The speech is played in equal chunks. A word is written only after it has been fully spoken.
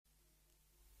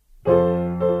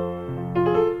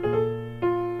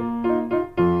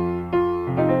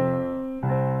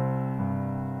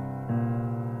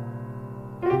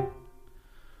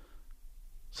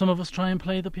Some of us try and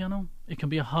play the piano. It can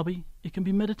be a hobby. It can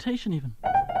be meditation even.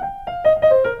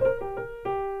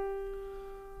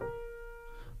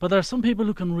 But there are some people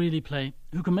who can really play,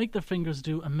 who can make their fingers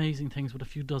do amazing things with a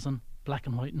few dozen black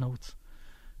and white notes.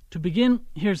 To begin,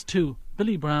 here's two,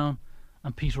 Billy Brown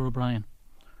and Peter O'Brien.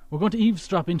 We're going to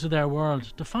eavesdrop into their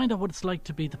world to find out what it's like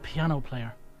to be the piano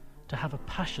player, to have a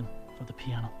passion for the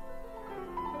piano.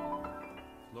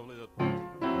 Lovely that.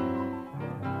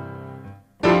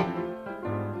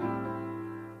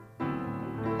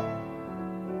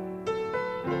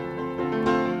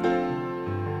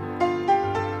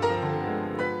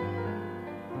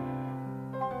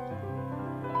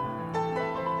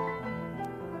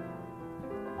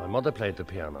 My mother played the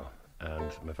piano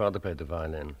and my father played the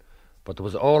violin, but there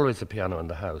was always a piano in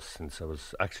the house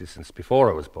since before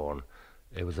I was born.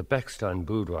 It was a Bechstein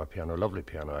boudoir piano, a lovely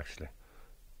piano actually.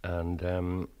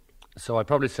 And so I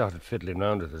probably started fiddling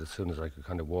around with it as soon as I could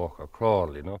kind of walk or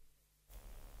crawl, you know.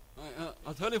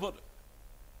 I'll tell you what,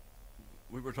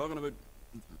 we were talking about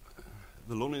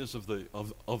the loneliness of the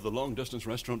long-distance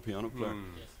restaurant piano player.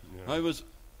 Yeah. I was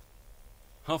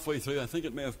halfway through, I think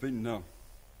it may have been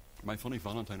My Funny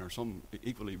Valentine or some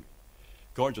equally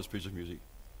gorgeous piece of music.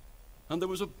 And there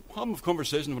was a hum of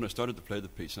conversation when I started to play the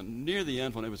piece. And near the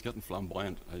end, when I was getting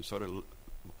flamboyant,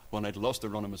 when I'd lost the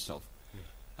run of myself,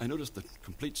 I noticed the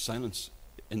complete silence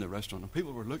in the restaurant, and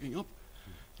people were looking up.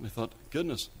 And I thought,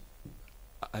 goodness,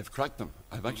 I've cracked them.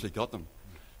 I've actually got them.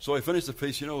 So I finished the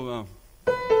piece,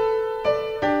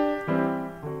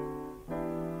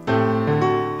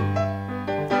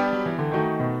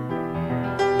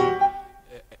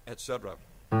 etc.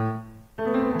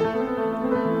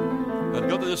 I'd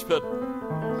got to this bit.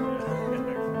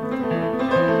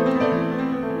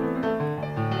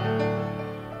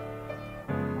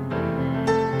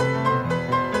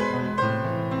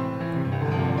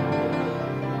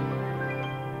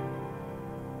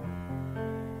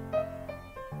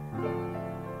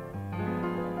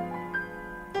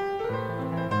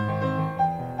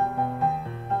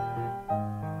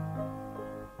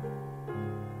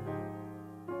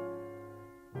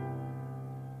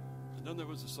 There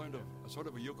was the sound of a sort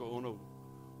of a Yoko Ono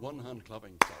one-hand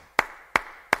clapping sound.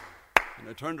 And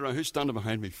I turned around. Who's standing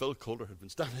behind me? Phil Coulter had been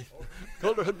standing.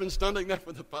 Coulter had been standing there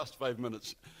for the past 5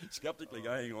 minutes, skeptically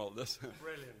eyeing all this.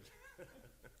 Brilliant.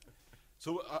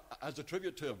 So, as a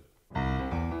tribute to him,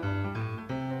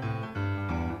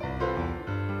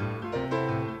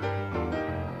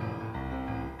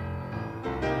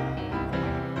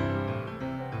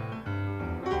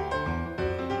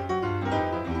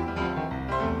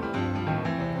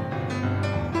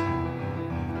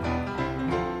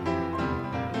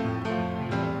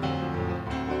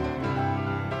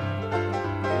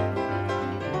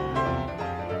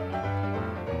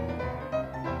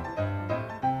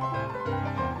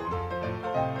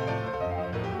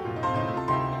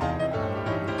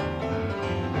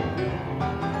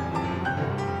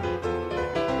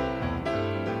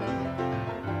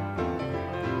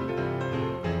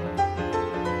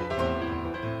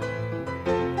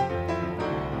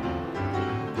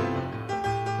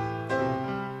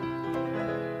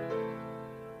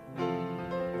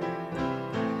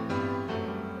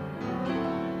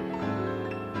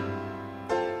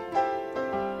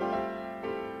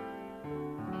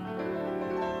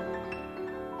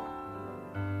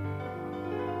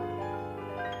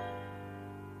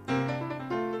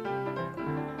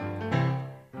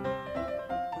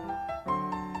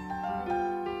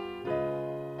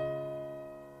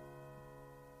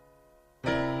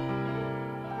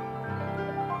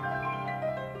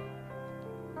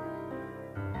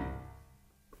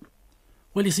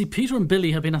 Well, you see, Peter and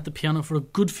Billy have been at the piano for a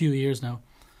good few years now.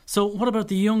 So what about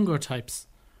the younger types?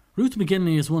 Ruth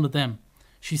McGinley is one of them.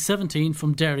 She's 17,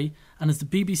 from Derry, and is the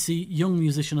BBC Young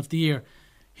Musician of the Year.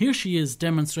 Here she is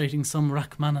demonstrating some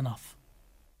Rachmaninoff.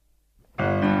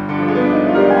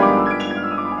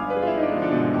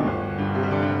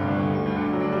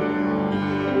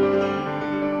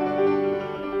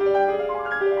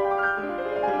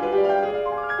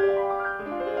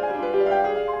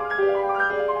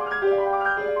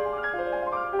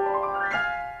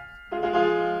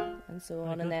 So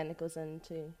on, and then it goes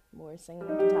into more singing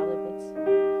and cantabile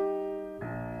bits.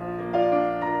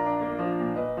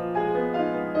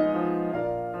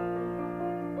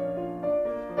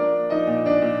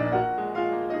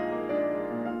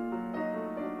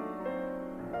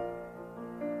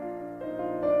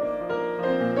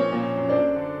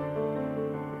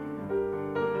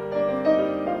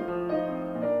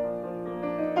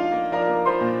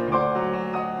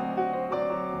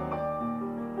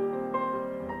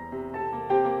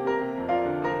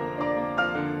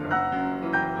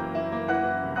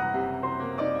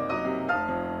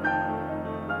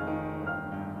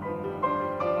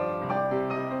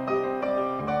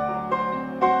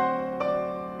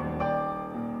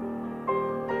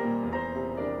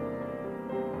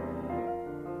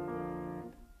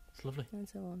 and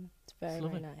so on. It's very, It's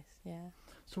very lovely. nice. Yeah.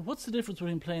 So what's the difference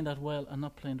between playing that well and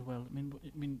not playing it well? I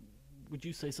mean, would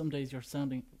you say some days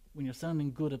when you're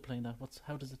sounding good at playing that?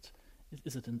 How does it?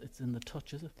 It's in the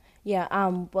touch, is it? Yeah.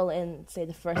 Well, in say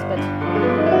the first bit,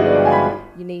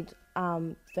 you need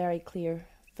very clear,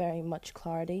 very much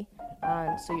clarity,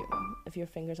 and so if your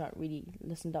fingers aren't really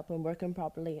listened up and working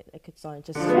properly, it could sound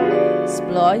just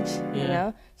splodge, you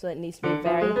know. So it needs to be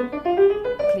very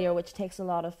clear, which takes a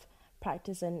lot of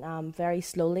practice and very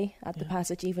slowly at the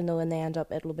passage, even though in the end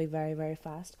up it'll be very, very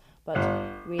fast. But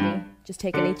really, just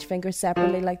taking each finger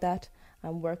separately like that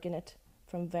and working it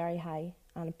from very high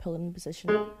and a pulling position.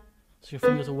 So your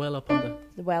fingers are well up on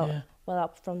the well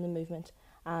up from the movement,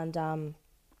 and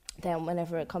then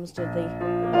whenever it comes to the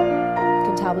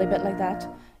cantabile bit like that,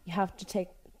 you have to take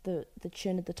the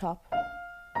tune at the top,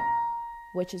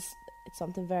 which is it's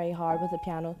something very hard with the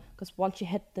piano, because once you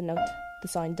hit the note, the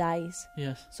sound dies.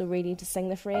 Yes. So really, to sing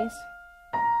the phrase,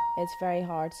 it's very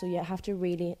hard. So you have to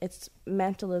really, it's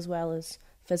mental as well as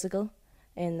physical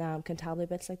in cantabile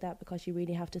bits like that, because you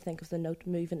really have to think of the note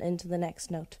moving into the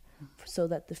next note so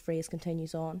that the phrase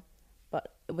continues on.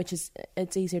 But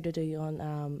it's easier to do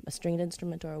on a stringed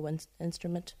instrument or a wind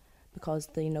instrument, because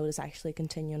the note is actually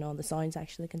continuing on, the sound's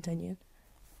actually continuing.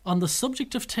 On the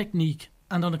subject of technique,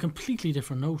 and on a completely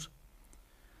different note,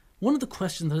 one of the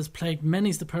questions that has plagued many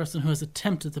as the person who has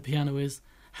attempted the piano is,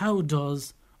 how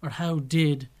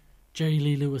did Jerry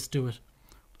Lee Lewis do it?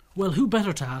 Well, who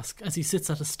better to ask, as he sits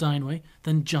at a Steinway,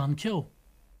 than John Keogh?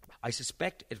 I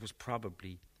suspect it was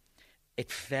probably,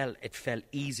 it fell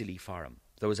easily for him.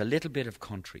 There was a little bit of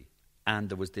country, and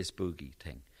there was this boogie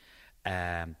thing,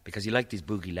 because he liked these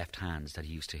boogie left hands that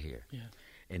he used to hear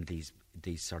in these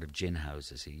sort of gin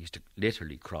houses. He used to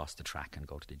literally cross the track and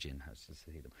go to the gin houses to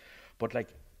see them. But like,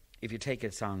 if you take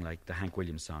a song like the Hank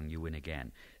Williams song, You Win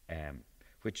Again,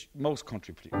 which most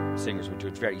country singers would do,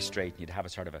 it's very straight, and you'd have a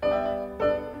sort of a,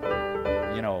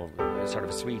 you know, sort of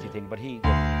a sweetie thing, but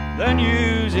the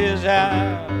news is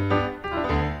out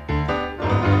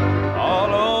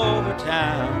all over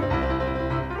town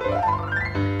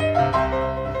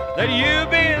that you've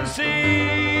been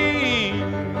seen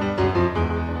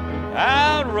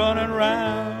out running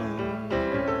round.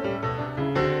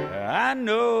 I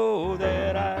know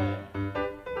that I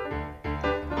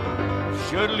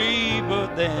should leave,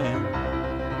 but then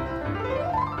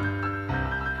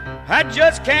I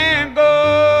just can't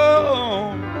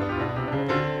go.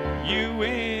 You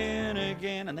win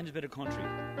again. And then there's a bit of country.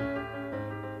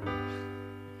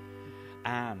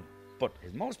 But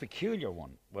his most peculiar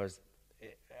one was,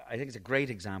 I think it's a great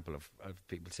example of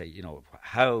people say, you know,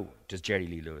 how does Jerry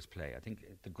Lee Lewis play? I think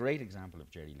the great example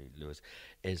of Jerry Lee Lewis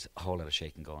is A Whole Lot of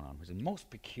Shaking Going On, which is the most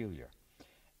peculiar.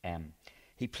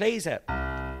 He plays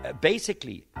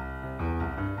basically,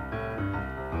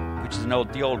 which is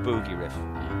the old boogie riff,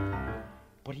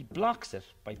 but he blocks it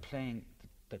by playing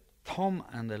the thumb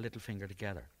and the little finger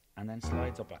together, and then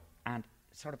slides up and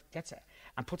sort of gets it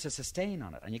and puts a sustain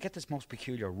on it, and you get this most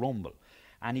peculiar rumble.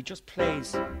 And he just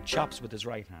plays chops with his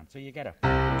right hand, so you get a.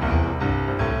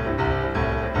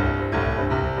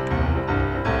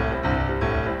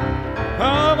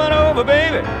 Coming over,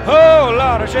 baby, whole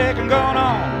lot of shaking going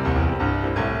on.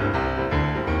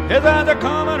 His eyes are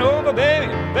coming over,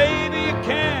 baby, baby, you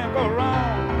can't go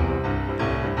wrong.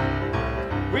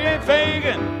 We ain't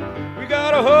faking, we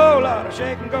got a whole lot of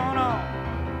shaking going on.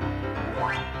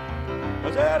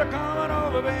 I said, coming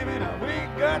over, baby, now we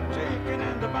got shaking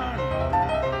in the barn.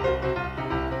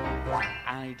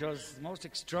 And he does the most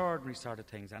extraordinary sort of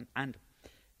things, and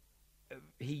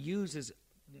he uses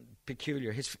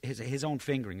peculiar, his own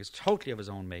fingering is totally of his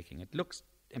own making. It looks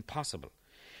impossible.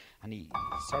 And he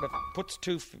sort of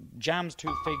jams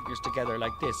two fingers together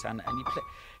like this, and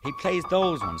he plays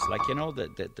those ones, like, you know,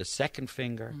 the second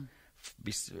finger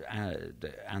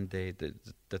and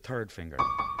the third finger.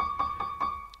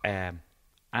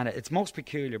 And it's most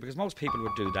peculiar because most people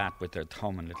would do that with their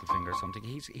thumb and little finger or something.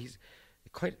 He's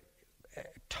quite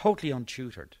totally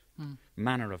untutored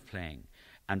manner of playing,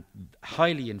 and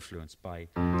highly influenced by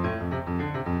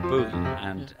boogie.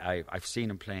 And I've seen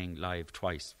him playing live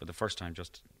twice, for the first time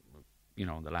just, you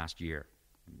know, in the last year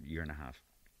and a half.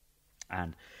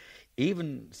 And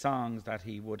even songs that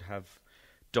he would have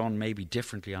done maybe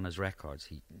differently on his records,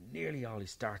 he nearly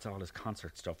always starts all his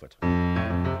concert stuff with.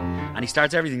 And he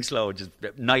starts everything slow, just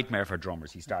nightmare for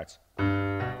drummers. He starts.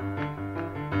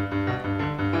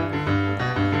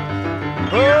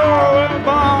 Oh,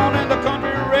 born in the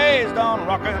country, raised on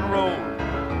rock and roll.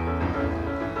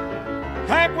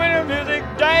 Hank Williams music,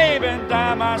 Dave, and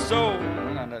die my soul.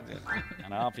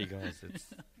 And off he goes.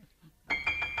 It's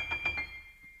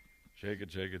shake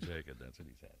it, shake it, shake it. That's what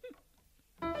he said.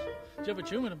 Did you have a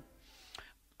tune with him?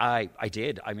 I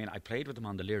did. I mean, I played with him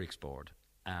on the lyrics board,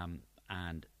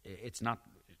 and it's not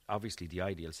obviously the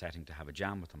ideal setting to have a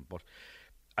jam with him, but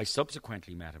I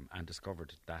subsequently met him and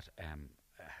discovered that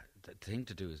the thing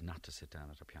to do is not to sit down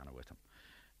at a piano with him.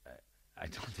 I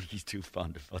don't think he's too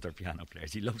fond of other piano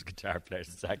players. He loves guitar players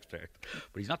and sax players,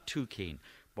 but he's not too keen.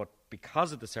 But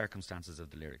because of the circumstances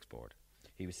of the lyrics board,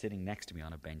 he was sitting next to me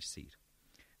on a bench seat.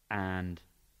 And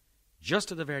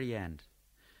just at the very end,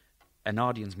 an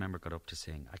audience member got up to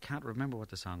sing. I can't remember what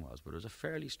the song was, but it was a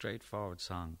fairly straightforward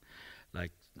song,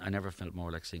 like I Never Felt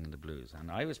More Like Singing the Blues.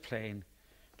 And I was playing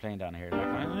down here, like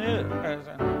I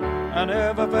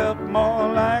never felt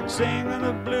more like singing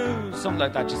the blues, something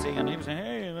like that, you see. And he was saying,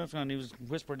 hey, that's and he was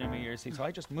whispering in my ear. See, so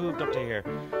I just moved up to here,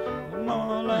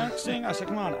 more like sing. I said,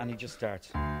 come on, and he just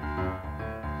starts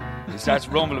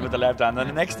rumbling with the left hand. And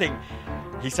the next thing,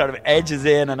 he sort of edges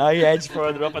in, and I edge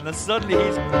further up, and then suddenly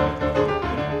he's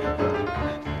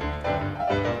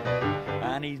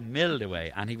milled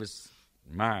away, and he was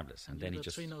marvellous. And then he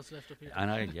just 3 notes left up here.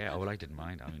 And I didn't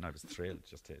mind. I mean, I was thrilled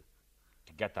just to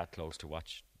get that close to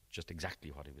watch just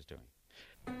exactly what he was doing.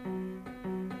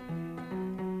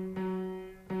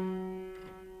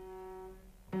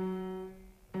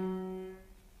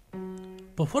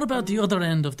 But what about the other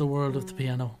end of the world of the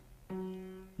piano?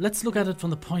 Let's look at it from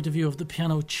the point of view of the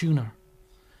piano tuner.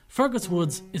 Fergus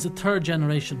Woods is a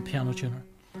third-generation piano tuner.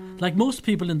 Like most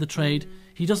people in the trade,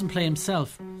 he doesn't play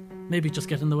himself, maybe just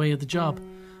get in the way of the job,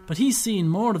 but he's seen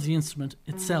more of the instrument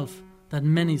itself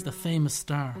than many's the famous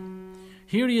star.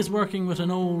 Here he is working with an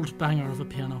old banger of a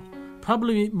piano,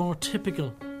 probably more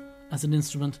typical as an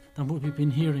instrument than what we've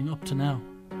been hearing up to now.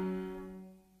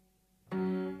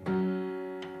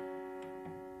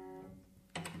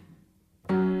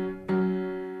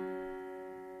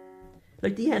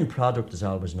 Like the end product is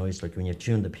always nice. Like when you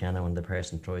tune the piano and the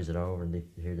person tries it over and they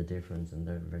hear the difference and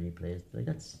they're very pleased. Like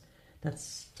that's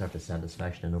sort of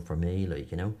satisfaction enough for me.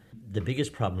 Like, you know, the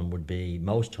biggest problem would be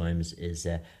most times is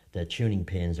the tuning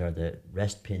pins or the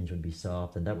rest pins would be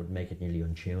soft, and that would make it nearly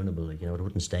untunable. Like, you know, it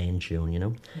wouldn't stay in tune. You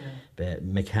know, but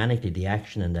mechanically the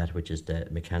action in that, which is the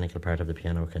mechanical part of the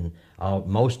piano, can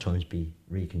most times be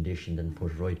reconditioned and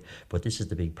put right. But this is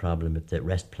the big problem: if the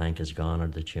rest plank is gone or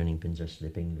the tuning pins are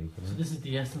slipping. Like, you know? So this is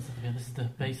the essence of it. This is the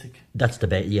basic. That's the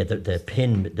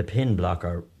the pin block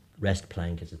or rest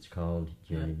plank, as it's called.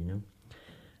 You know.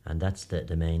 And that's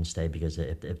the mainstay, because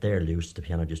if they're loose, the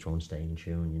piano just won't stay in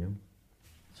tune, you know.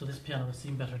 So this piano has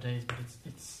seen better days, but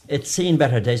it's seen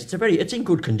better days. It's in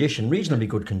good condition, reasonably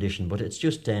good condition, but it's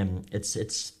just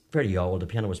it's very old. The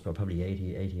piano was probably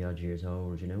 80 odd years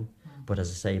old, you know. But as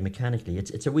I say, mechanically,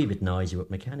 it's a wee bit noisy, but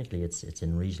mechanically, it's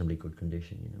in reasonably good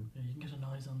condition, you know. Yeah, you can get a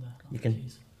noise on the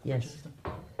keys. Yes.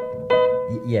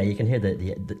 Yeah, you can hear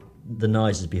the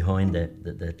noises behind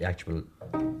the actual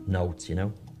notes, you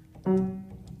know.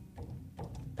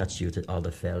 That's due to all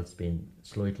the felts being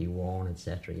slightly worn,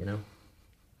 etc., you know.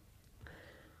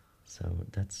 So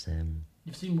that's...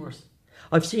 You've seen worse?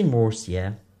 I've seen worse,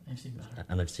 yeah. I've seen better.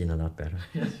 And I've seen a lot better.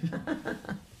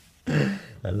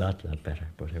 A lot better,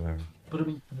 but however. But I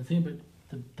mean, the thing about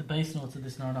the bass notes of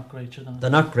this now are not great, sure. They're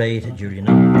not great, you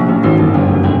know.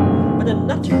 But they're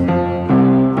not too...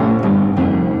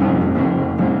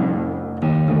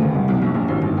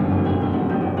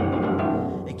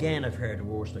 Again, I've heard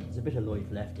worse. Like, there's a bit of life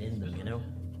left in them, you know.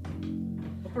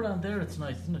 Up around there, it's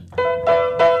nice, isn't it?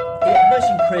 Yeah, nice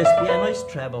and crisp. Yeah, nice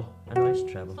treble. A nice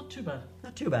treble. Not too bad.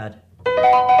 Not too bad.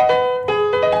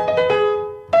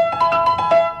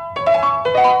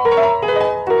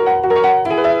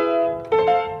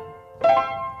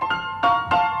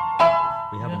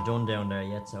 We haven't done down there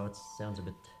yet, so it sounds a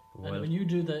bit wild. And when you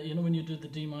do the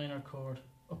D minor chord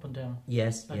up and down.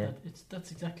 Yes, like yeah.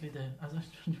 That's exactly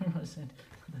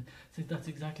that's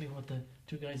exactly what the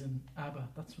two guys in ABBA.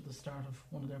 That's what the start of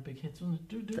one of their big hits. Wasn't it?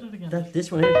 Do that again. This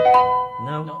one is?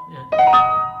 No. No, yeah.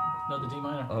 No, the D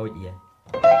minor. Oh, yeah.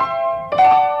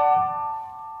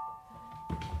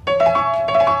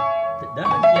 That?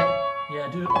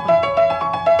 Yeah, do it up and...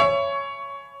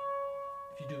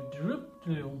 If you do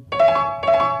droop,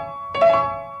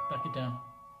 back it down.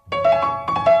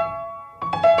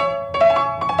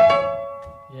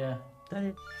 Yeah. That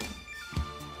it.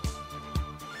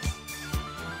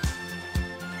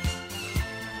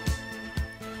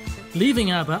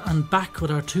 Leaving ABBA and back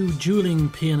with our two dueling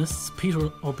pianists, Peter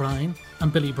O'Brien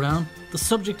and Billy Brown, the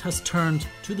subject has turned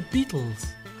to the Beatles.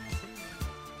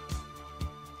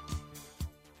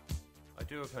 I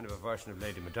do a kind of a version of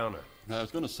Lady Madonna. I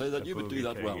was going to say that you would do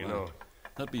that thing, well, you know.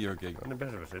 That'd be your gig. And a bit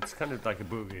of it. It's kind of like a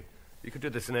boogie. You could do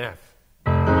this in F.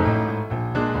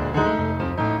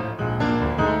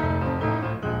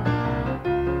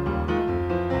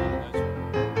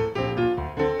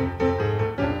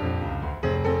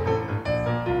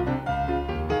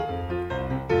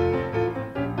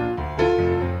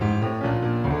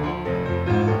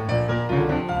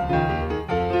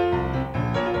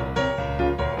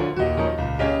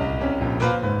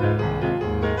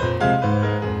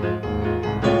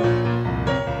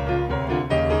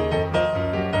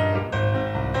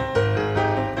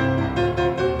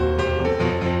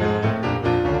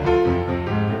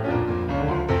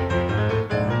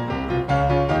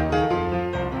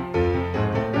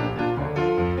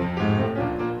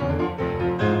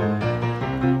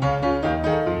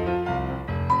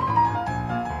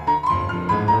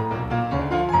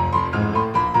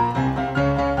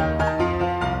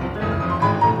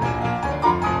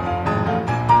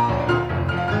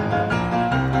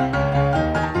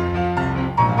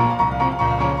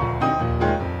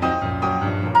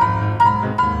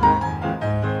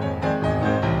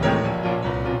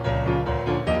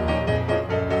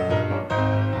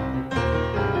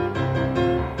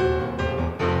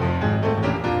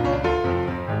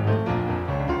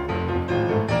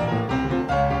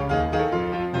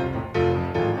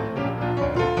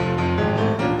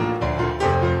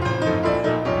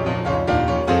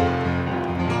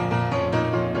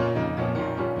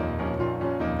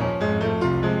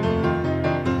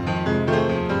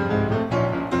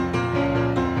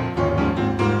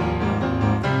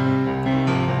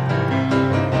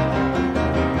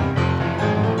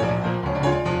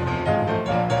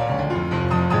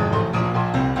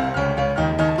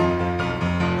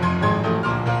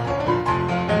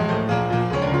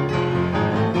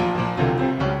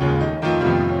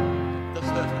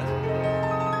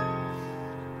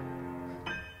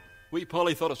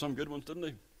 Paulie thought of some good ones, didn't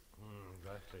he?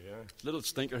 Exactly, yeah. Little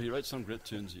stinker, he writes some great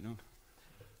tunes, you know.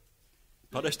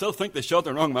 But I still think they shot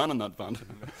the wrong man in that band.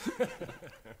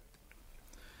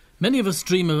 Many of us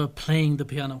dream about playing the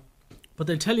piano, but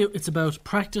they'll tell you it's about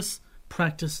practice,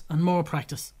 practice and more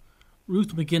practice.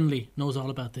 Ruth McGinley knows all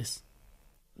about this.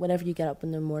 Whenever you get up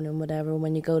in the morning, whatever,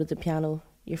 when you go to the piano,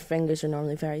 your fingers are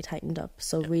normally very tightened up.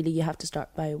 So really you have to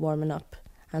start by warming up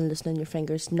and loosening your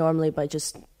fingers, normally by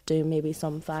just doing maybe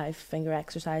some 5-finger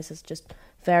exercises, just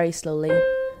very slowly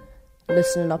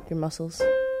loosening up your muscles.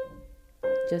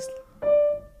 Just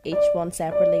each one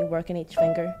separately, working each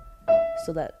finger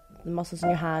so that the muscles in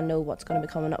your hand know what's going to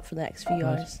be coming up for the next few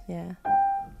hours. Yeah.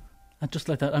 And just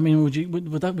like that, I mean, would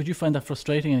you find that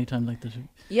frustrating any time like that?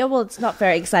 Yeah, well, it's not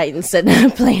very exciting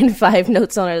sitting playing 5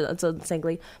 notes on it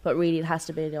singly, but really it has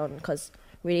to be done, because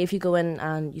really if you go in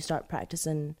and you start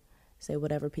practicing, say,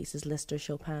 whatever pieces, Liszt or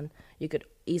Chopin, you could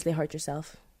easily hurt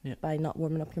yourself by not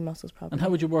warming up your muscles properly. And how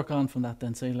would you work on from that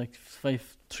then? Say, like 3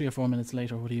 or 4 minutes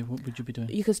later, what would you be doing?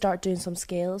 You could start doing some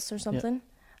scales or something,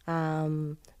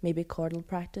 maybe chordal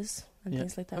practice and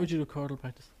things like that. How would you do chordal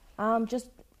practice?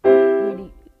 Just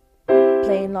really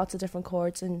playing lots of different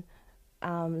chords and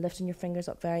lifting your fingers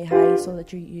up very high so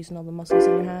that you're using all the muscles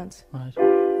in your hands. Right.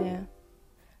 Yeah.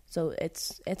 So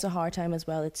it's a hard time as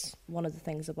well. It's one of the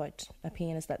things about a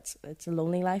pianist that it's a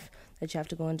lonely life, that you have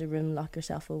to go into a room, lock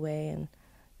yourself away and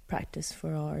practice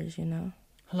for hours, you know.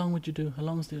 How long would you do?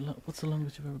 What's the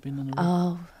longest you've ever been in a room?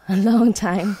 Oh, a long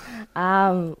time.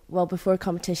 Well, before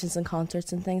competitions and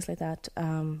concerts and things like that,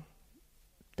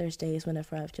 there's days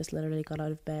whenever I've just literally got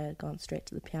out of bed, gone straight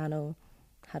to the piano,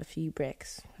 had a few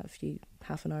breaks, had a few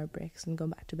half-an-hour breaks, and gone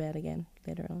back to bed again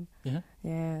later on. Yeah?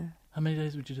 Yeah. How many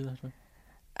days would you do that for?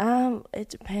 It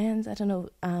depends. I don't know.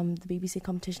 The BBC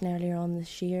competition earlier on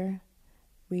this year,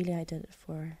 really I did it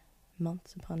for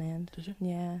months upon end. Did you?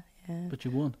 Yeah. But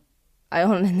you won. I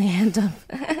won in the end of.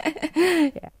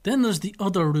 Yeah. Then there's the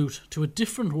other route to a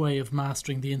different way of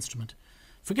mastering the instrument.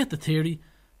 Forget the theory,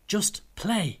 just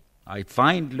play. I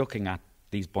find looking at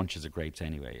these bunches of grapes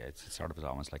anyway, it's sort of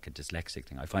almost like a dyslexic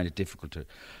thing. I find it difficult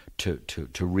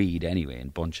to read anyway in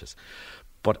bunches.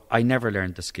 But I never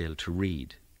learned the skill to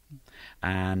read.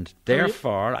 And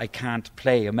therefore I can't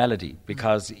play a melody,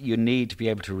 because you need to be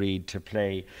able to read to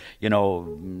play,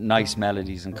 nice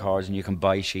melodies and chords, and you can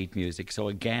buy sheet music. So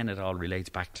again, it all relates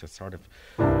back to sort of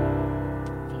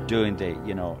doing the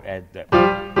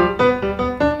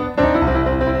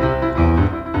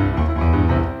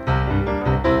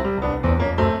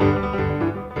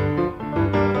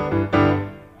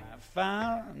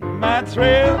found my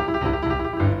thrill.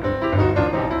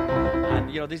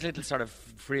 And these little sort of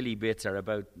frilly bits are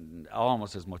about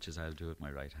almost as much as I'll do with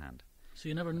my right hand. So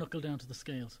you never knuckle down to the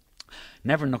scales?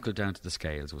 Never knuckled down to the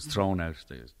scales. Was thrown out of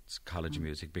the college of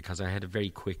music because I had a very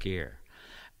quick ear.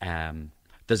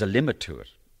 There's a limit to it.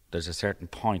 There's a certain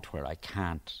point where I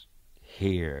can't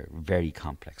hear very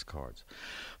complex chords.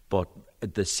 But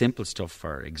the simple stuff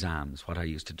for exams, what I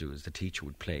used to do is the teacher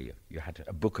would play. You had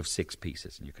a book of 6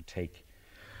 pieces, and you could take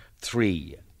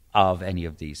 3 of any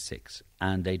of these 6,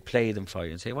 and they'd play them for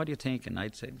you and say, "What do you think?" And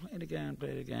I'd say, play it again,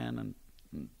 and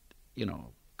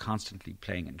constantly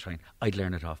playing and trying. I'd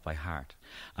learn it off by heart.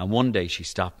 And one day she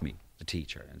stopped me, the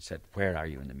teacher, and said, "Where are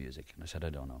you in the music?" And I said, "I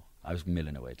don't know." I was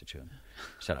milling away the tune.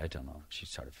 She said, "I don't know." She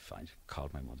sort of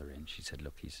called my mother in. She said,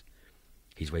 "Look, he's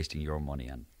wasting your money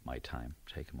and my time.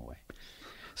 Take him away."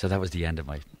 So that was the end of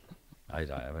my...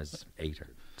 I was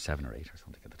 7 or 8 or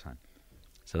something at the time.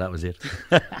 So that was it.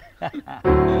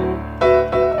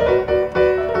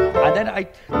 And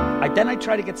then I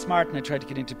tried to get smart, and I tried to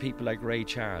get into people like Ray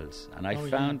Charles, and I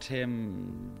found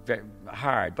him very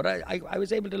hard. But I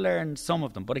was able to learn some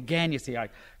of them. But again, you see, I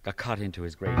got caught into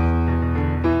his great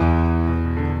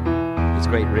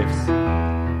riffs.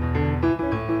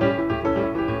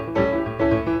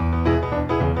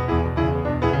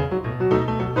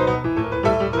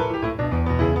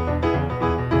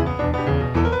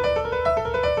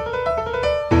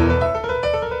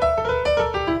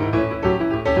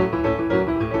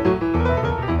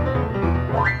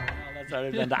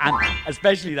 And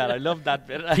especially that, I love that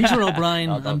bit. Peter O'Brien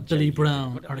and Billy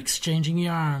Brown are exchanging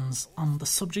yarns on the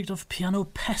subject of piano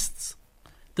pests.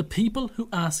 The people who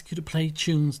ask you to play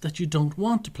tunes that you don't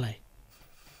want to play.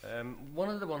 One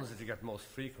of the ones that you get most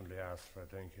frequently asked for, I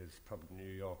think, is probably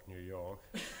New York.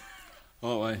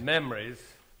 Oh, aye. Memories.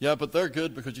 Yeah, but they're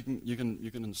good because you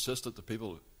can insist that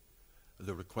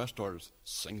the requestors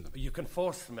sing them. You can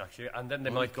force them, actually, and then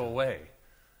they might go away.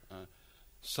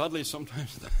 Sadly,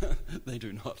 sometimes they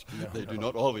do not. They do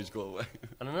not always go away.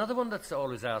 And another one that's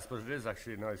always asked, but it is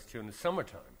actually a nice tune, is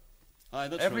Summertime. Aye,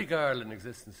 that's Every right. girl in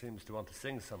existence seems to want to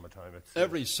sing summertime. It's,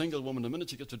 Every single woman, the minute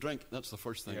she gets a drink, that's the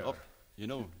first thing. Yeah. Up, you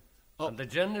know. Up. And they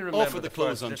generally remember Off with the the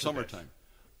clothes first on little summertime. bit.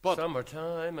 But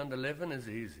Summertime and the living is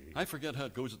easy. I forget how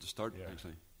it goes at the start, Yeah.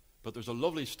 actually. But there's a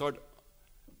lovely start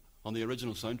on the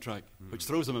original soundtrack, which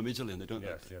throws them immediately, and they don't.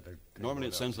 Yes, yeah, they Normally,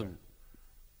 it go sends down, them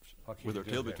What key with do their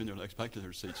you tail do it between in? their legs back to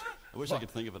their seats. I wish I could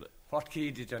think of it. What key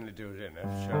do you generally do it in?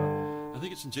 F sharp. I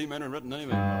think it's in G minor written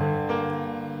anyway.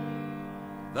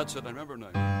 That's it, I remember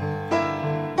now.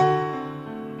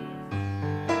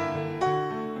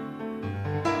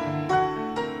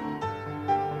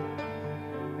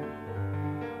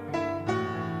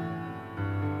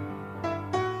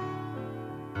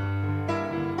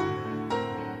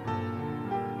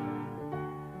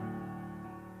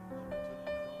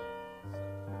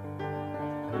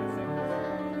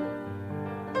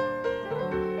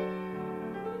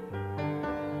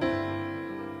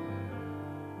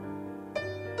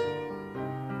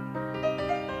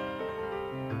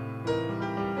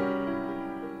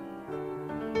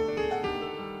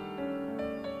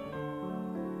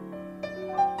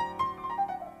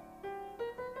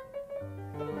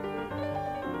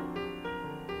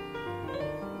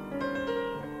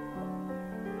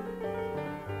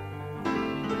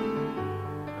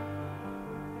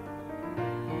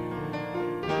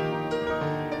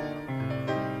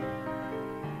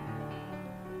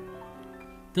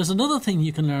 There's another thing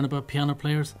you can learn about piano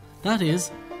players. That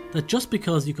is, that just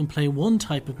because you can play one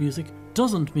type of music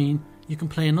doesn't mean you can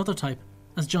play another type,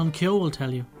 as John Keogh will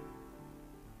tell you.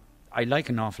 I like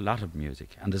an awful lot of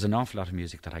music, and there's an awful lot of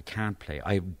music that I can't play.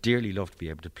 I dearly love to be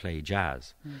able to play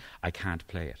jazz. I can't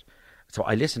play it. So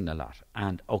I listen a lot,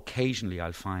 and occasionally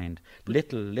I'll find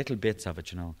little bits of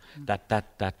it, you know,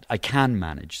 that I can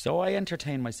manage. So I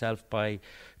entertain myself by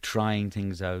trying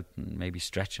things out and maybe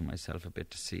stretching myself a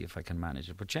bit to see if I can manage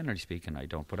it. But generally speaking, I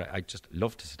don't. But I just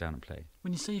love to sit down and play.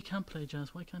 When you say you can't play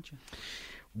jazz, why can't you?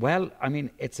 Well, I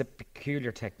mean, it's a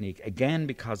peculiar technique. Again,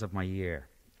 because of my ear,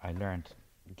 I learned.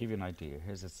 To give you an idea,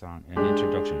 here's a song, an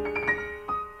introduction.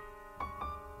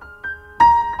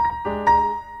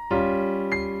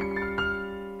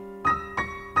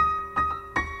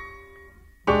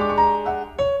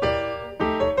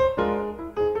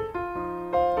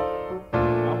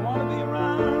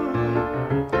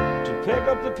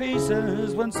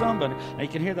 Pieces when somebody, and you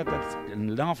can hear that's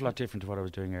an awful lot different to what I was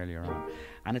doing earlier on,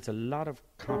 and it's a lot of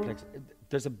complex.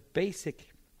 There's a basic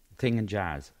thing in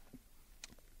jazz.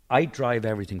 I drive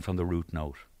everything from the root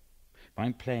note. If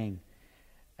I'm playing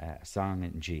a song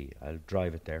in G, I'll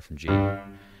drive it there from G,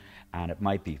 and it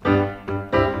might be,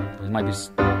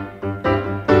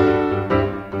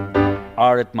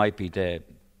 or it might be a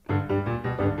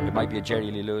Jerry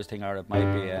Lee Lewis thing, or it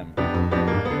might be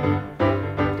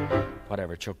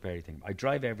whatever, Chuck Berry thing. I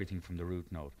drive everything from the root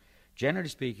note. Generally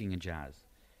speaking, in jazz,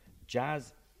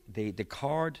 the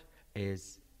chord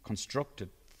is constructed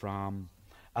from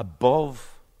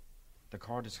above. The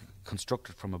chord is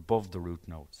constructed from above the root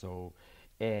note. So,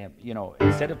 you know,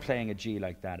 instead of playing a G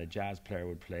like that, a jazz player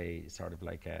would play sort of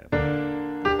like a.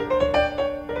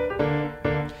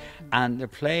 And they're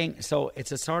playing. So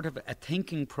it's a sort of a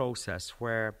thinking process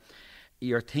where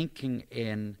you're thinking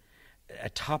in a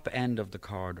top end of the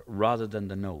chord rather than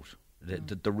the note,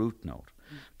 the root note.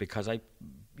 Because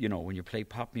when you play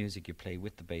pop music, you play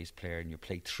with the bass player and you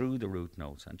play through the root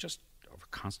notes, and just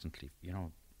constantly,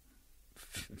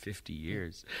 50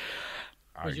 years,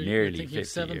 or nearly 50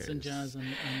 years. Sevenths in jazz and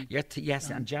yes,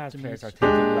 and jazz players are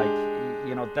thinking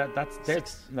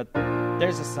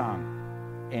there's a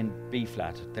song in B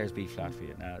flat. There's B flat for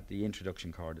you. Now the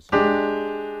introduction chord is.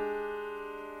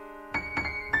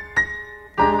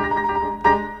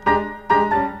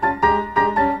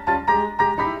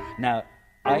 Now,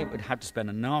 I would have to spend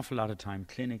an awful lot of time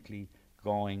clinically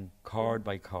going chord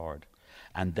by chord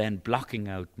and then blocking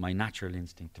out my natural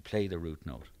instinct to play the root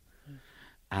note.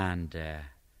 And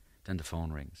then the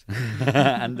phone rings.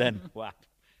 And then what?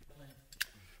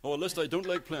 Oh, a list I don't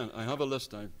like playing. I have a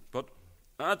list now. But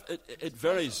it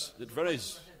varies. It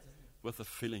varies with the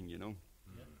feeling, you know.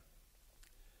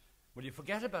 Well, you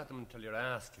forget about them until you're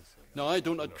asked, you see. No, I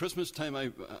don't. At Christmas time,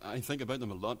 I think about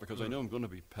them a lot because I know I'm going to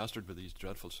be pestered with these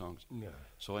dreadful songs. Yeah.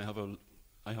 So I have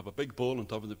a big bowl on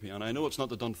top of the piano. I know it's not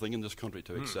the done thing in this country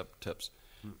to accept tips,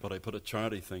 but I put a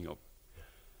charity thing up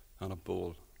and a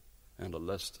bowl and a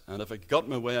list. And if I got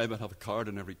my way, I would have a card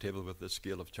on every table with this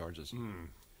scale of charges, in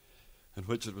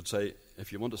which it would say,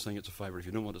 if you want to sing, it's a fiver. If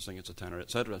you don't want to sing, it's a tenner,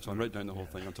 etc. So I write down the whole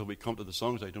thing until we come to the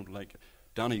songs I don't like.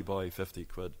 Danny Boy, 50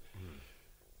 quid.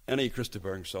 Any Christy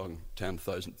Byrne song,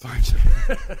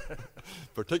 £10,000.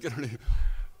 Particularly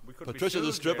Patricia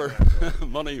the Stripper,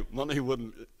 money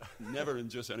wouldn't never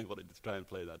induce anybody to try and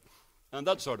play that. And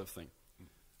that sort of thing.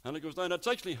 And it goes down. It's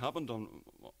actually happened on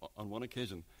one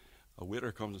occasion. A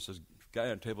waiter comes and says, guy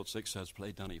on table 6 says,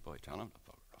 play Danny Boy. Tell him to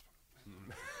bugger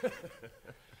off.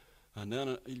 And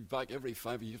then he'll back every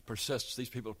 5 years, persists. These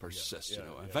people persist, you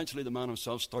know. Eventually the man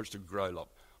himself starts to growl up,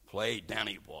 play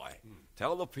Danny Boy.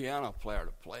 Tell the piano player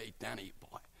to play Danny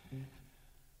Boy.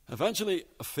 Eventually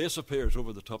a face appears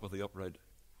over the top of the upright,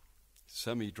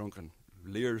 semi-drunken,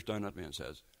 leers down at me and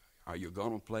says, are you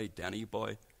going to play Danny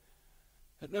Boy?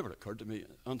 It never occurred to me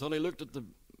until I looked at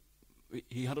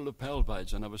he had a lapel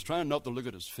badge, and I was trying not to look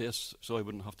at his face so I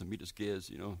wouldn't have to meet his gaze,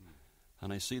 you know.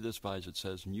 And I see this badge, it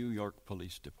says New York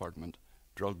Police Department,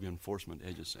 Drug Enforcement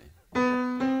Agency.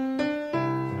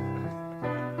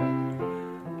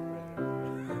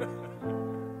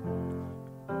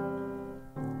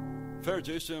 Fair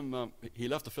dues to him, he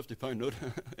left a £50 note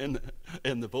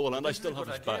in the bowl, and I still have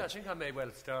his badge. I think I may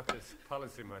well start this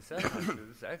policy myself. Actually.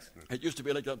 This is excellent. It used to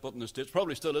be like that, but in the States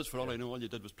probably still is. For all I know, all you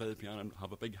did was play the piano and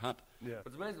have a big hat. Yeah,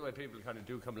 but it's amazing the way people kind of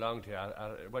do come along to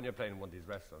you when you're playing one of these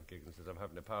restaurant gigs and says, "I'm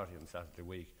having a party on Saturday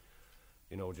week.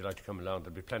 You know, would you like to come along?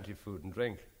 There'll be plenty of food and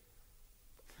drink."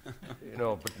 You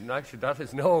know, but actually that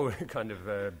is no kind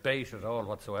of bait at all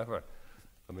whatsoever.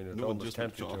 I mean, it's almost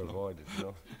tempting to avoid it, you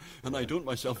know. And I don't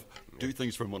myself do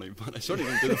things for money, but I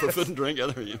certainly don't do it for food and drink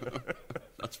either, you know.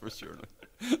 That's for sure.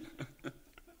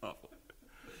 Awful.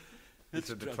 It's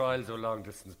the trials of a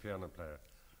long-distance piano player.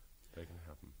 They can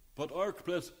happen. But our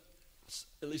place,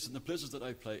 at least in the places that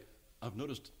I play, I've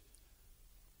noticed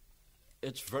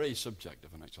it's very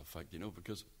subjective in actual fact, you know,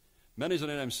 because many's a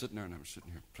night I'm sitting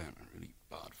here playing in really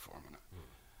bad form, and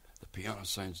the piano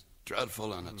sounds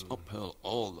dreadful, and it's uphill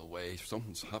all the way.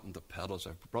 Something's happened to pedals.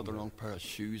 I've brought the wrong pair of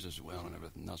shoes as well and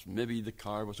everything else. Maybe the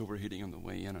car was overheating on the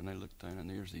way in, and I looked down, and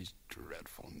there's these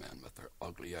dreadful men with their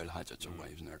ugly old hatchets of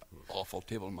wives and their awful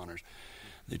table manners.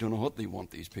 They don't know what they want,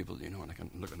 these people, you know, and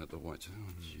I'm looking at the watch.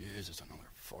 Oh, Jesus, another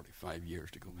 45 years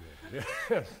to go.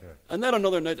 And then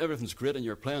another night, everything's great, and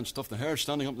you're playing stuff. The hair's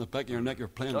standing up in the back of your neck. You're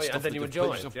playing stuff. And then you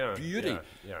enjoy it. Beauty.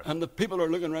 And the people are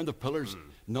looking around the pillars,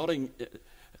 nodding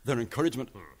their encouragement.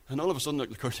 And all of a sudden,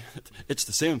 of course, it's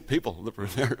the same people that were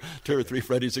there 2 or 3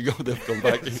 Fridays ago. They've come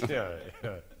back. You know.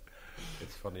 Yeah.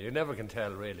 It's funny. You never can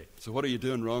tell, really. So what are you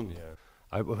doing wrong?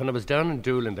 Yeah. When I was down in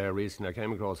Doolin there recently, I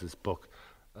came across this book,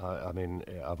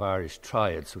 of Irish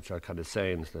triads, which are kind of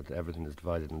sayings that everything is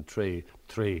divided in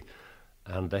three.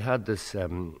 And they had this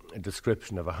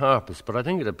description of a harpist, but I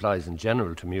think it applies in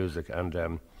general to music. And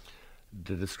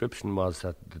the description was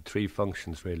that the 3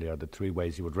 functions really are the 3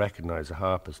 ways you would recognise a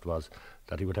harpist was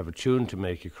that he would have a tune to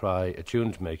make you cry, a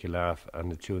tune to make you laugh, and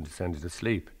a tune to send you to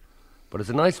sleep. But it's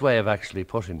a nice way of actually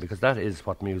putting, because that is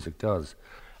what music does.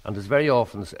 And there's very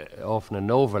often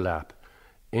an overlap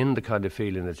in the kind of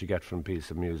feeling that you get from a piece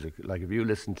of music. Like if you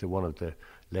listen to one of the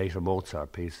later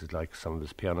Mozart pieces, like some of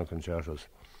his piano concertos,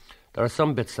 there are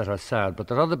some bits that are sad, but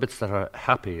there are other bits that are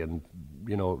happy and,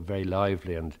 you know, very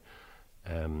lively. And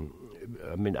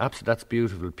I mean, that's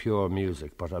beautiful, pure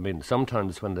music. But I mean,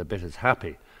 sometimes when the bit is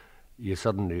happy, you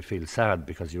suddenly feel sad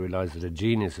because you realise that a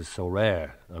genius is so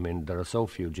rare. I mean, there are so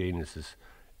few geniuses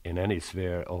in any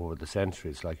sphere over the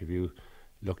centuries. Like if you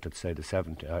looked at, say, the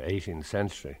 17th or 18th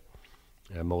century,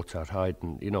 Mozart,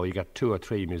 Haydn, you know, you got 2 or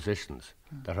 3 musicians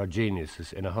that are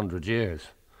geniuses in 100 years.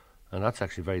 And that's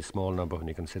actually a very small number when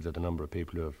you consider the number of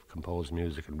people who have composed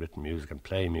music and written music and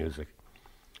play music.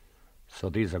 So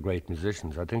these are great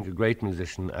musicians. I think a great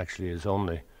musician actually is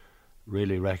only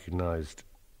really recognised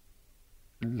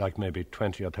like maybe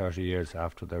 20 or 30 years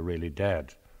after they're really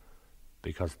dead,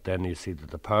 because then you see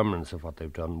that the permanence of what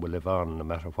they've done will live on no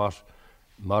matter what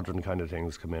modern kind of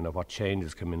things come in or what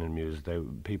changes come in music.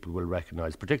 People will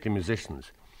recognise, particularly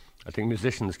musicians. I think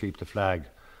musicians keep the flag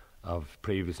of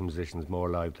previous musicians more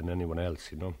alive than anyone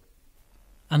else, you know.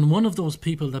 And one of those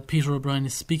people that Peter O'Brien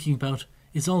is speaking about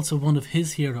is also one of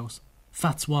his heroes,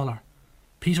 Fats Waller.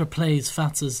 Peter plays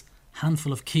Fats's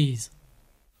Handful of Keys.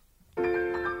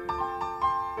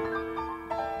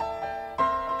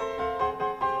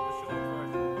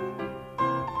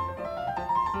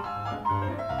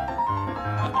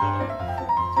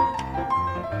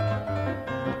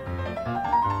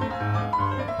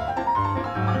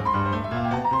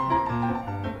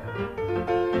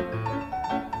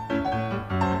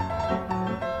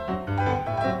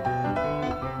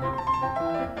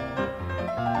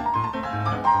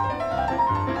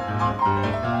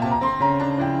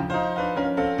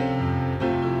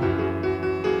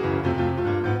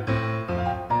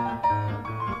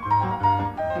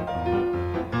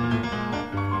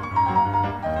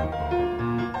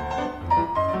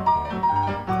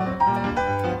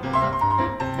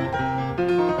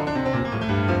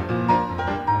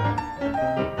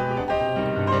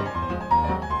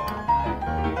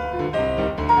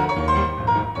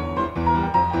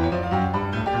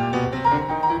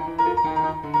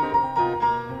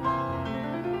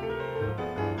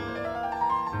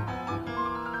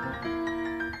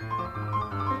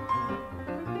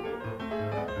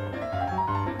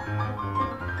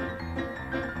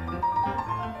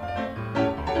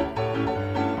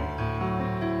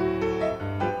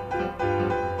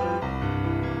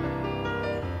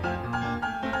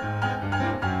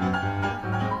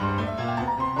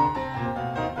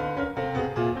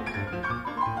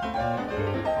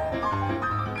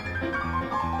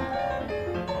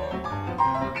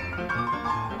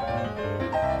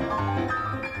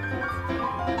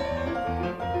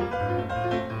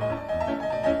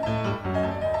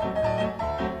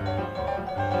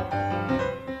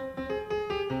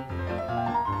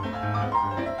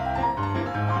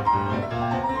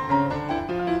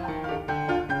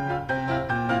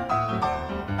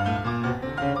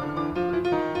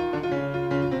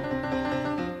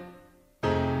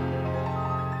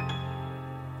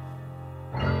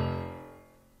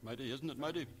 Mighty, isn't it,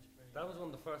 Mighty? That was one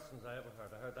of the first ones I ever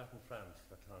heard. I heard that in France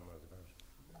that time I was about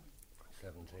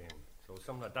 17. So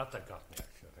something like that got me,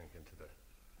 actually, I think, into the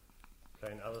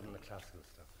playing other than the classical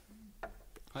stuff.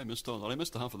 I missed all that. I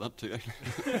missed the half of that too,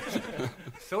 actually.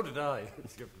 So did I.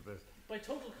 Skipped a bit. By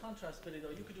total contrast, Billy, though,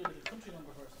 you could do a little country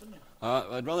number first, couldn't you?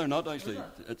 I'd rather not, actually.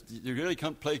 You really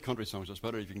can't play country songs. It's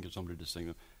better if you can get somebody to sing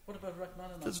them. What about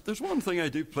Rachmaninoff? There's one thing I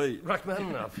do play.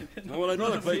 Rachmaninoff. No, well, I'd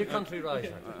rather play a country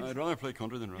writer. I'd rather play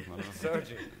country than Rachmaninoff.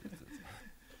 Sergey.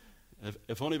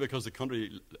 If only because the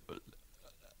country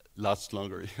lasts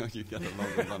longer. You get it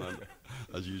longer than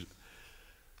as you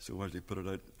so wisely put it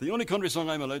out. The only country song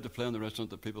I'm allowed to play in the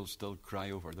restaurant that people still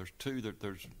cry over. There's two.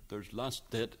 There's Last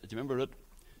Date. Do you remember it?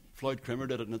 Floyd Kramer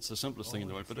did it, and it's the simplest thing in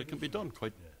the world, but it can be done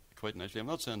quite nicely. I'm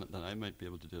not saying that I might be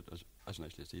able to do it as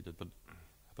nicely as he did,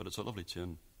 but it's a lovely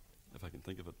tune, if I can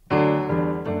think of it.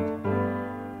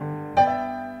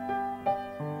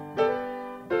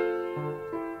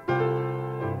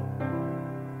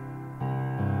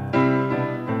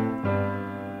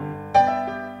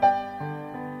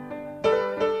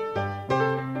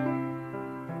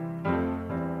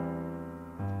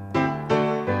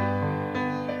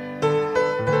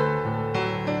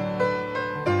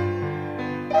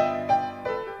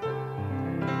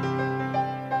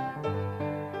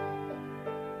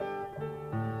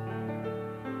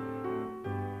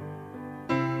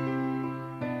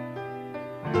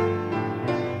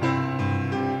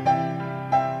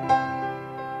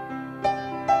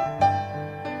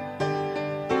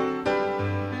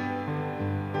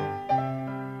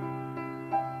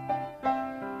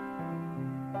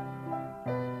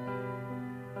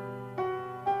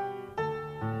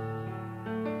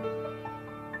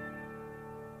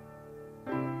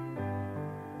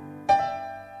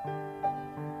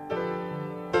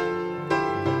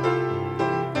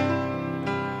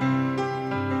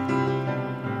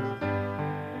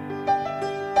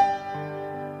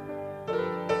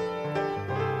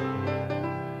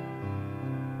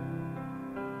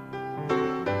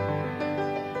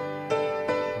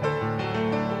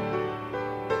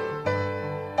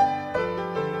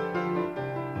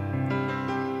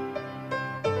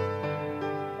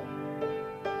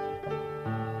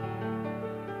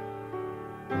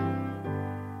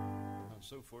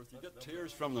 You get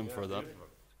tears from them for that.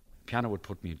 Piano would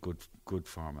put me in good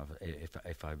form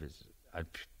if I was. I'd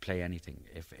play anything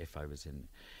if I was in.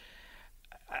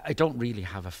 I don't really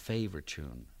have a favourite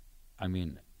tune. I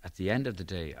mean, at the end of the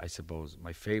day, I suppose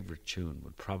my favourite tune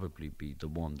would probably be the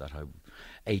one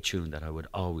a tune that I would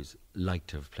always like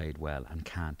to have played well and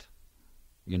can't.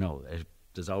 You know,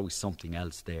 there's always something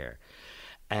else there.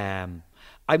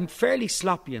 I'm fairly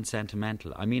sloppy and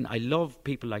sentimental. I mean, I love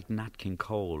people like Nat King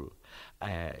Cole.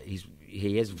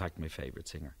 He is, in fact, my favourite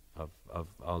singer of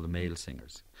all the male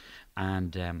singers.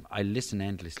 And I listen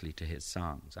endlessly to his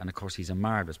songs. And, of course, he's a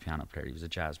marvellous piano player. He was a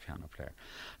jazz piano player.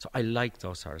 So I like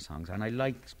those sort of songs. And I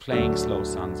like playing slow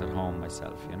songs at home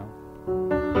myself, you know.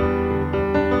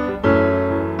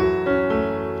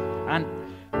 And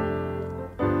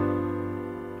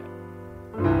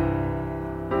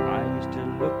I used to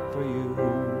look for you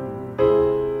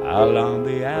along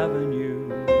the avenue.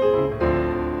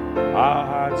 Our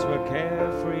hearts were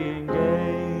carefree and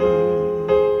gay.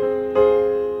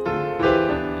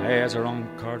 There's a wrong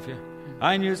chord for you.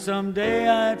 I knew someday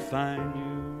I'd find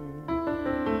you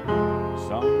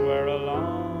somewhere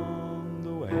along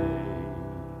the way.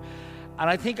 And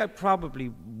I think I would probably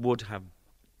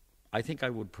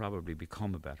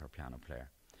become a better piano player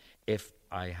if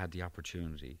I had the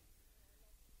opportunity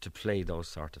to play those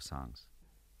sort of songs.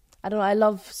 I don't know, I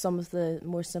love some of the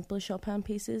more simple Chopin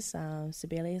pieces,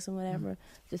 Sibelius and whatever.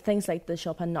 Just things like the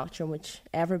Chopin Nocturne, which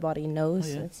everybody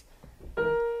knows. Oh, yeah. It's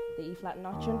the E-flat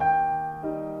Nocturne.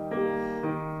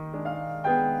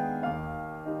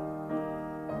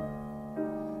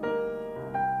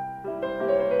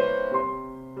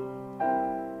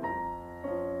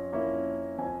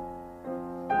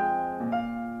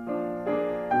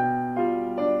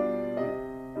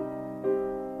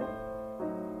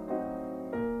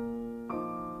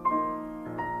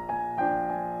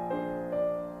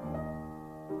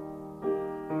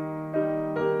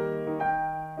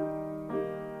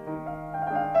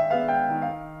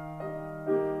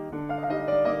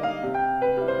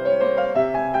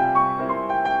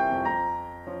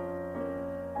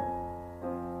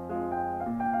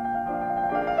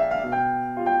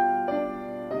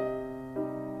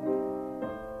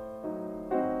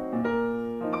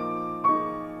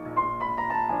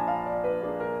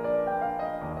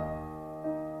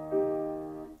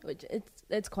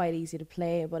 It's quite easy to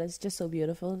play, but it's just so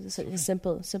beautiful. It's a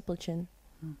simple tune.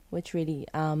 which really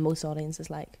most audiences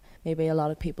like. Maybe a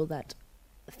lot of people that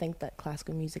think that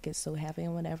classical music is so heavy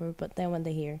and whatever, but then when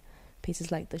they hear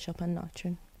pieces like the Chopin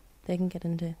Nocturne, they can get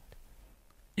into it.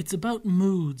 It's about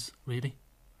moods, really.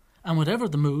 And whatever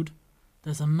the mood,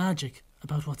 there's a magic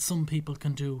about what some people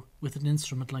can do with an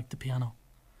instrument like the piano.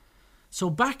 So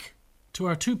back to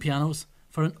our two pianos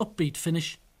for an upbeat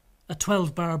finish, a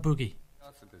 12-bar boogie.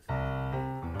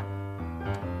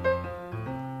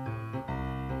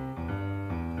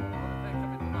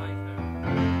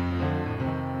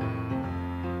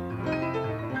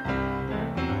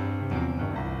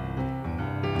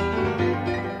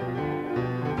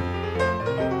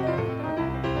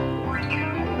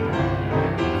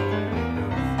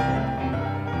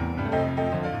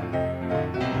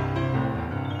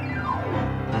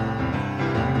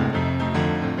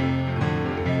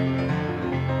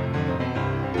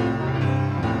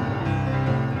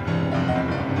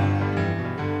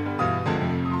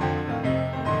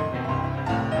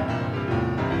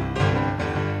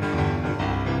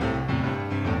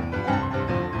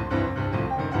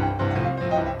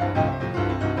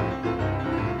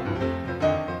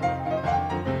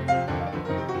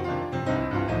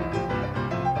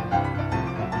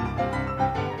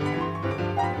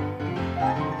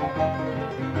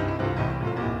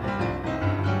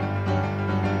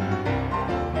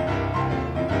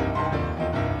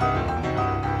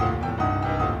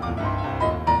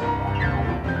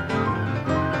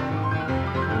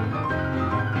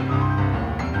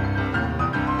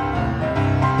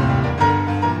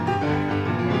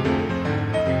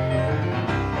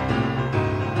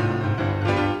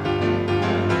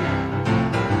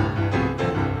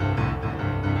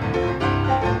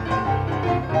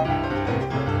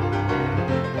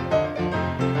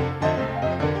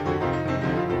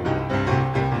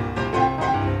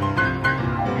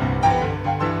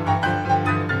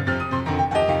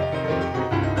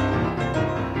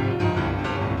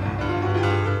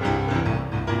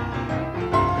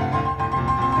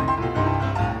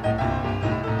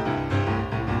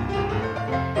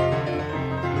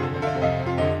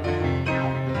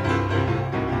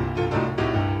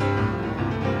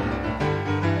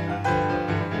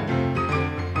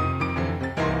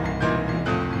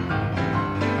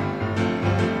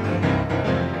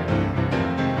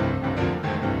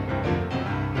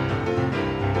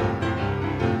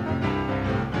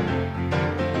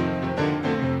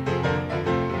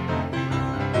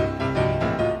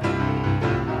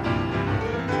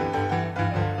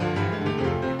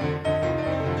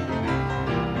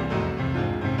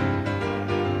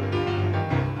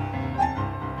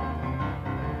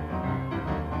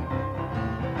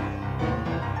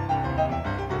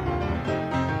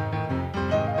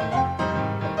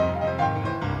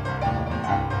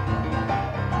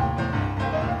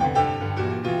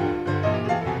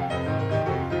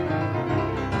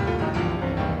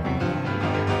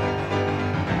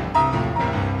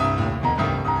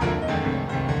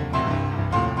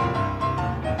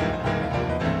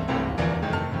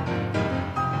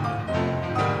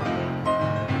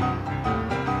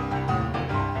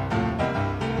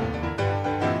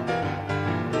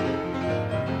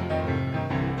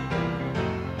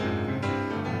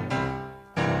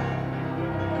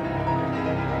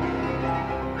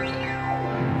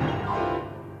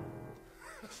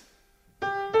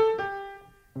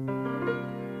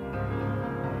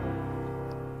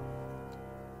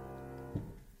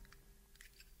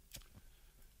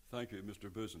 Thank you, Mr.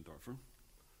 Bösendorfer.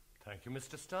 Thank you,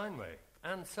 Mr. Steinway.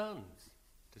 And sons.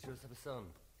 Does yours have a son?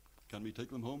 Can we take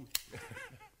them home?